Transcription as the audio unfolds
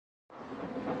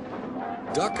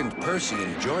Duck and Percy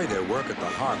enjoy their work at the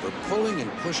harbor, pulling and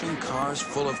pushing cars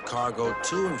full of cargo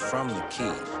to and from the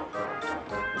quay.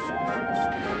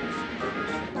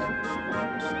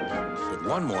 But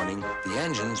one morning, the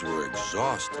engines were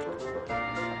exhausted.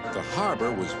 The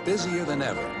harbor was busier than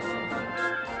ever.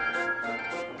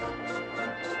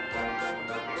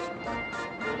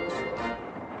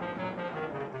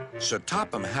 Sir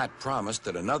Topham Hatt promised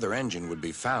that another engine would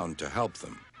be found to help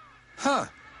them. "Huh,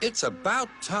 it's about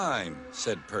time,"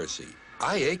 said Percy.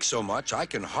 "I ache so much I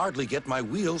can hardly get my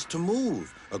wheels to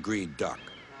move," agreed Duck.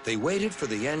 They waited for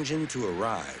the engine to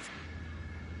arrive.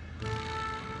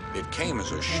 It came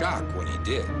as a shock when he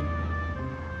did.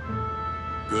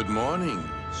 "Good morning,"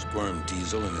 squirmed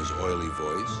Diesel in his oily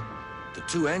voice. The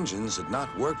two engines had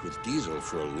not worked with Diesel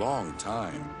for a long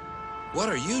time. "What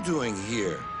are you doing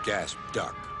here?" gasped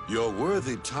Duck. "Your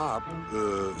worthy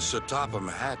Sir Topham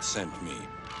Hatt sent me.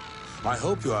 I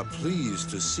hope you are pleased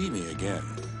to see me again.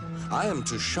 I am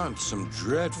to shunt some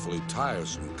dreadfully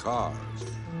tiresome cars."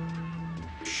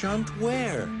 "Shunt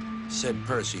where?" said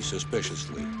Percy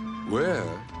suspiciously. "Where?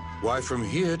 Why, from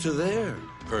here to there,"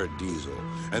 purred Diesel,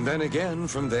 "and then again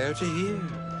from there to here.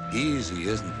 Easy,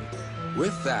 isn't it?"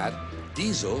 With that,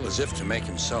 Diesel, as if to make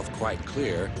himself quite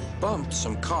clear, bumped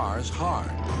some cars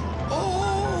hard.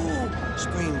 "Oh!"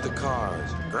 screamed the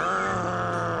cars.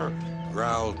 "Grrr!"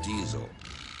 growled Diesel.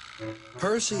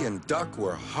 Percy and Duck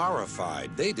were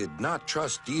horrified. They did not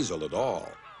trust Diesel at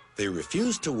all. They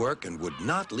refused to work and would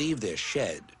not leave their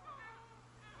shed.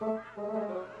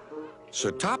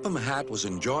 Sir Topham Hatt was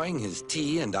enjoying his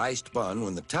tea and iced bun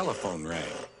when the telephone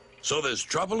rang. "So there's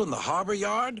trouble in the harbor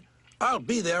yard? I'll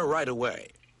be there right away."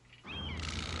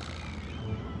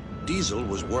 Diesel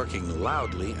was working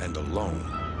loudly and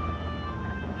alone.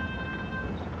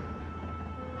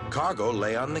 Cargo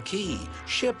lay on the quay.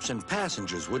 Ships and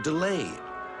passengers were delayed.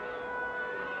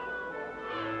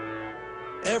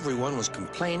 Everyone was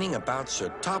complaining about Sir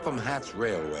Topham Hatt's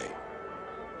railway.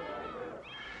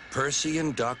 Percy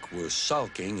and Duck were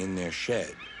sulking in their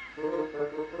shed.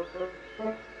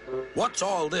 "What's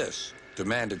all this?"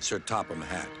 demanded Sir Topham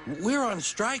Hatt. "We're on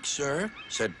strike, sir,"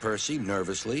 said Percy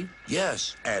nervously.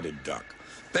 "Yes," added Duck.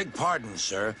 "Beg pardon,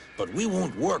 sir, but we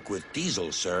won't work with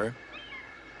Diesel, sir."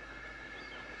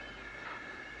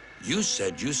 "You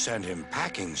said you sent him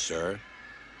packing, sir."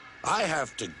 "I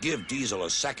have to give Diesel a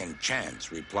second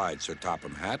chance," replied Sir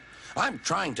Topham Hatt. "I'm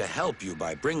trying to help you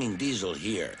by bringing Diesel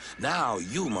here. Now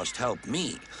you must help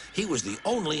me. He was the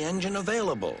only engine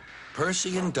available."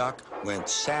 Percy and Duck went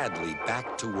sadly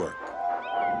back to work.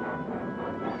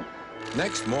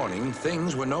 Next morning,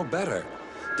 things were no better.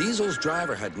 Diesel's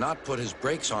driver had not put his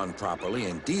brakes on properly,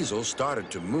 and Diesel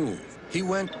started to move. He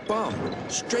went bump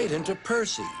straight into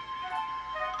Percy.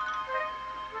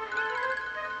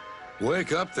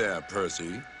 "Wake up there,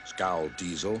 Percy," scowled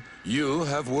Diesel. "You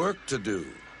have work to do."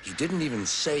 He didn't even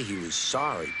say he was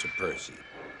sorry to Percy.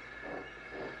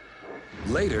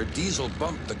 Later, Diesel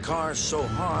bumped the car so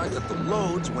hard that the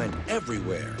loads went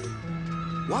everywhere.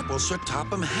 "What will Sir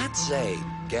Topham Hatt say?"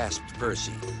 gasped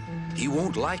Percy. "He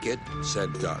won't like it,"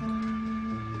 said Duck.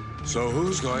 "So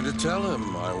who's going to tell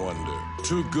him, I wonder?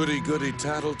 Two goody-goody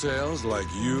tattletales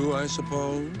like you, I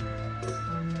suppose?"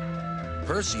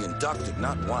 Percy and Duck did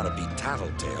not want to be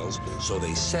tattletales, so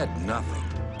they said nothing.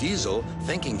 Diesel,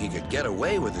 thinking he could get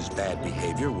away with his bad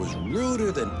behavior, was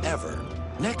ruder than ever.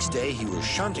 Next day, he was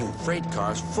shunting freight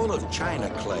cars full of china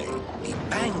clay. He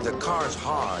banged the cars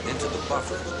hard into the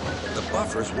buffers, but the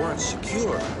buffers weren't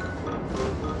secure.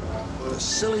 The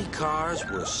silly cars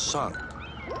were sunk.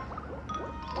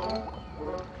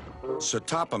 Sir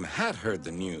Topham Hatt heard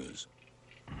the news.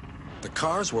 The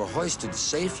cars were hoisted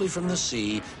safely from the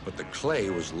sea, but the clay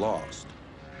was lost.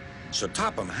 Sir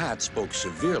Topham Hatt spoke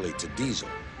severely to Diesel.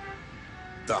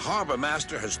 "The harbor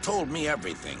master has told me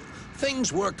everything.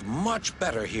 Things worked much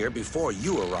better here before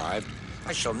you arrived.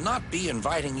 I shall not be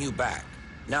inviting you back.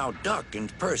 Now, Duck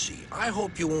and Percy, I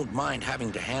hope you won't mind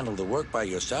having to handle the work by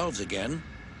yourselves again."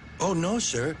 "Oh, no,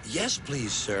 sir. Yes,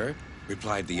 please, sir,"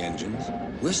 replied the engines.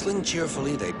 Whistling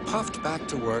cheerfully, they puffed back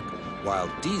to work while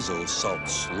Diesel sulked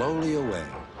slowly away.